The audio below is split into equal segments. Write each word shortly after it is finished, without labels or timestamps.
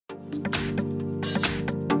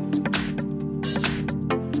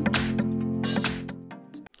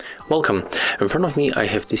Welcome! In front of me I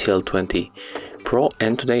have TCL 20 Pro,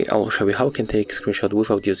 and today I'll show you how you can take a screenshot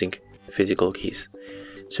without using physical keys.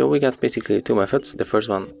 So we got basically two methods. The first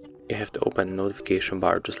one, you have to open notification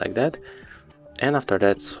bar just like that, and after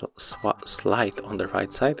that slide on the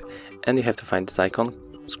right side and you have to find this icon,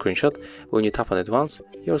 screenshot. When you tap on it once,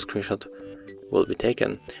 your screenshot will be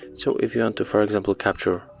taken. So if you want to, for example,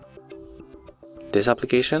 capture this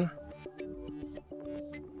application,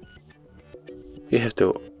 you have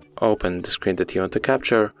to open the screen that you want to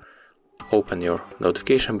capture, open your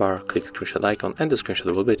notification bar, click screenshot icon, and the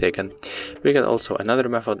screenshot will be taken. We got also another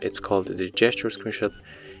method, it's called the gesture screenshot.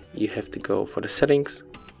 You have to go for the settings,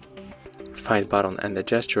 find button and the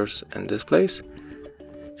gestures in this place,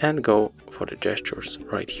 and go for the gestures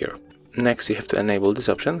right here. Next you have to enable this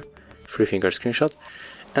option, 3-finger screenshot,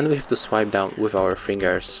 and we have to swipe down with our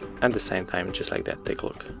fingers at the same time, just like that. Take a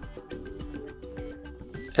look.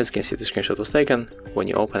 As you can see, the screenshot was taken. When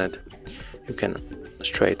you open it, you can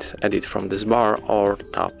straight edit from this bar or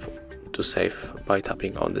tap to save by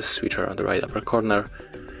tapping on this switcher on the right upper corner.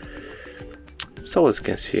 So as you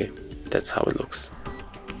can see, that's how it looks.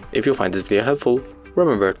 If you find this video helpful,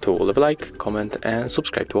 remember to leave a like, comment and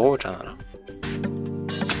subscribe to our channel.